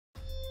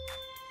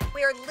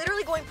We are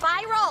literally going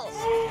viral.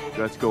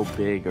 Let's go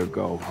big or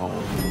go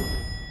home.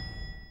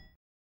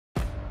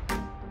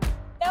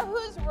 Now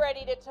who's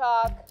ready to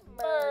talk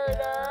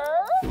murder?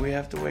 Do we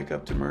have to wake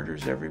up to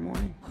murders every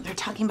morning? They're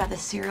talking about the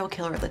serial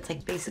killer that's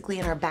like basically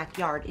in our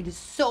backyard. It is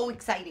so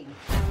exciting.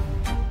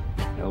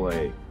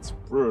 LA, it's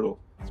brutal,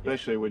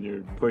 especially when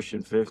you're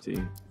pushing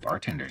 50.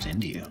 Bartender's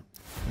into you.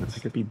 I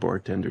could be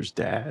bartender's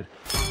dad.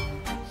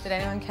 Did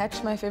anyone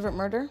catch my favorite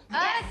murder?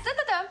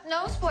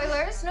 No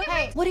spoilers. No.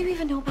 Hey, what do you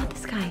even know about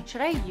this guy?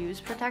 Should I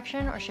use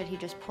protection or should he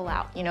just pull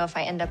out? You know, if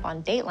I end up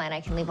on Dateline, I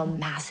can leave a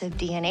massive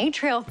DNA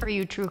trail for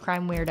you true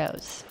crime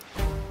weirdos.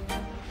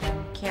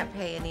 Can't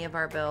pay any of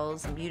our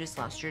bills. You just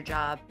lost your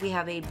job. We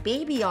have a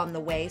baby on the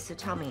way, so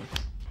tell me,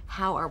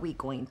 how are we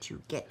going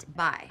to get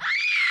by?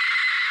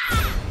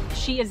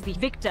 She is the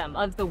victim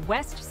of the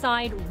West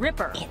Side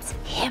Ripper. It's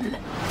him.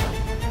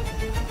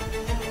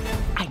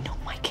 I know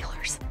my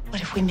killers.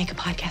 What if we make a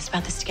podcast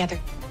about this together?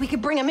 We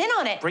could bring him in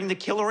on it. Bring the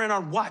killer in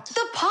on what?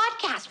 The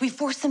podcast. We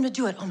forced them to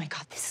do it. Oh my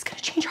God, this is gonna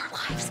change our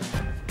lives.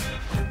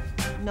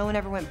 No one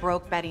ever went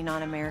broke betting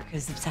on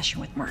America's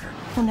obsession with murder.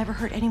 We'll never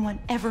hurt anyone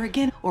ever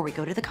again, or we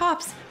go to the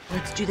cops.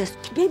 Let's do this.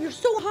 Babe, you're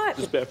so hot. Is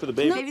this bad for the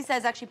baby? No. Baby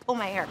says actually pull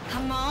my hair.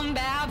 Come on,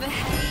 baby.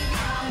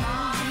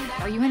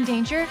 Are you in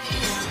danger?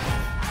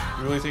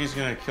 You really think he's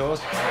gonna kill us?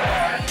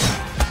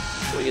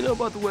 What do you know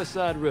about the West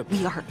Side Ripper?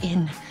 We are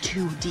in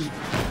too deep.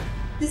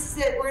 This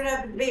is it. We're gonna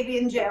have the baby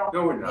in jail.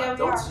 No, we're not. Yeah, we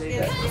Don't are. say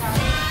Yes,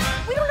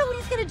 that. We don't know what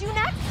he's gonna do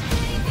next.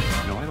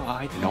 No, I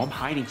lied. No, I'm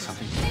hiding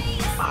something.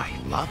 I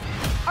love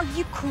it. Are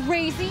you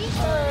crazy?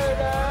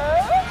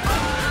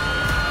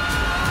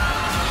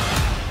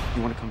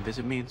 You want to come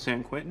visit me in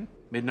San Quentin?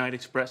 Midnight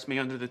Express me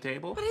under the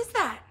table? What is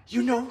that?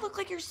 You know. Look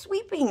like you're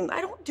sweeping.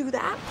 I don't do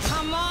that.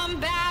 Come on,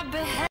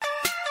 baby.